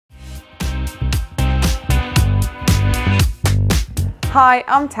Hi,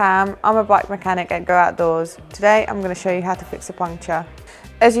 I'm Tam. I'm a bike mechanic at Go Outdoors. Today I'm going to show you how to fix a puncture.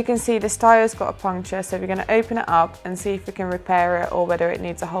 As you can see, this tyre's got a puncture, so we're going to open it up and see if we can repair it or whether it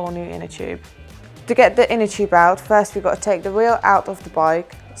needs a whole new inner tube. To get the inner tube out, first we've got to take the wheel out of the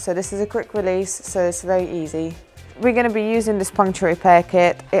bike. So this is a quick release, so it's very easy. We're going to be using this puncture repair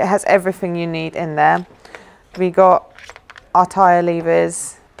kit. It has everything you need in there. We got our tyre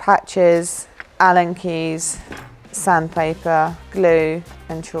levers, patches, Allen keys, sandpaper, glue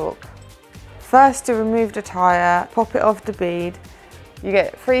and chalk. First, to remove the tyre, pop it off the bead. You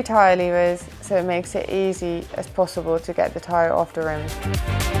get 3 tyre levers, so it makes it easy as possible to get the tyre off the rim.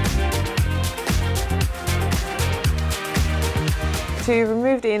 To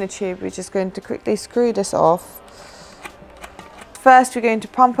remove the inner tube, we're just going to quickly screw this off. First, we're going to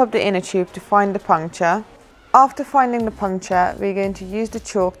pump up the inner tube to find the puncture. After finding the puncture, we're going to use the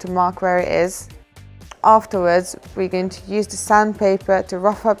chalk to mark where it is. Afterwards, we're going to use the sandpaper to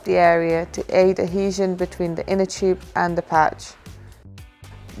rough up the area to aid adhesion between the inner tube and the patch.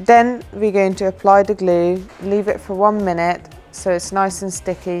 Then we're going to apply the glue, leave it for 1 minute so it's nice and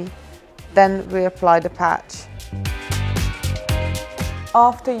sticky. Then we apply the patch.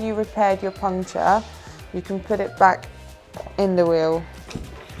 After you repaired your puncture, you can put it back in the wheel.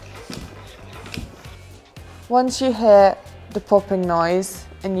 Once you hear the popping noise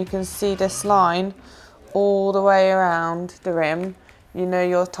and you can see this line all the way around the rim, you know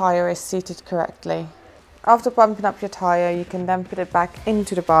your tyre is seated correctly. After pumping up your tyre, you can then put it back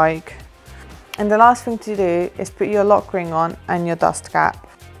into the bike. And the last thing to do is put your lock ring on and your dust cap.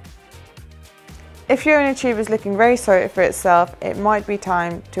 If your inner tube is looking very sorry for itself, it might be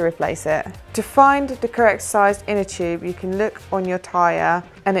time to replace it. To find the correct sized inner tube, you can look on your tyre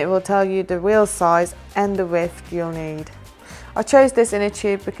and it will tell you the wheel size and the width you'll need. I chose this inner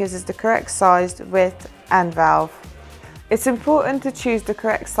tube because it's the correct sized width and valve. It's important to choose the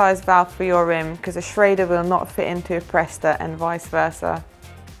correct size valve for your rim because a Schrader will not fit into a Presta and vice versa.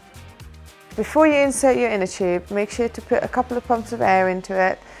 Before you insert your inner tube, make sure to put a couple of pumps of air into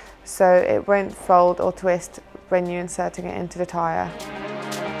it so it won't fold or twist when you're inserting it into the tyre.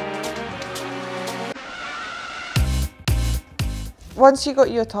 Once you've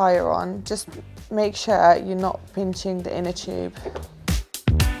got your tyre on, just make sure you're not pinching the inner tube.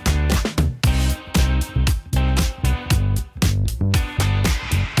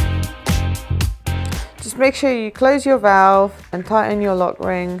 Just make sure you close your valve and tighten your lock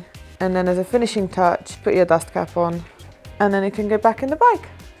ring, and then as a finishing touch, put your dust cap on, and then it can go back in the bike.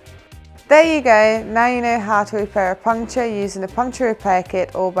 There you go, now you know how to repair a puncture using the puncture repair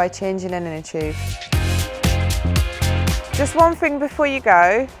kit or by changing an inner tube. Just one thing before you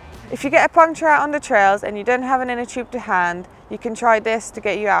go, if you get a puncture out on the trails and you don't have an inner tube to hand, you can try this to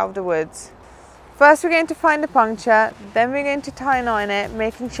get you out of the woods. First we're going to find the puncture, then we're going to tie a knot in it,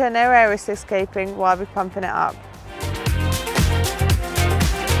 making sure no air is escaping while we're pumping it up.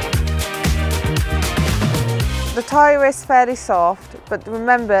 The tyre is fairly soft, but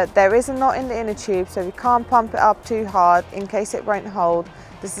remember there is a knot in the inner tube, so we can't pump it up too hard in case it won't hold.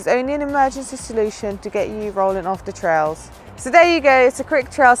 This is only an emergency solution to get you rolling off the trails. So there you go, it's a quick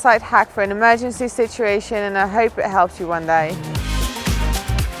trailside hack for an emergency situation and I hope it helps you one day.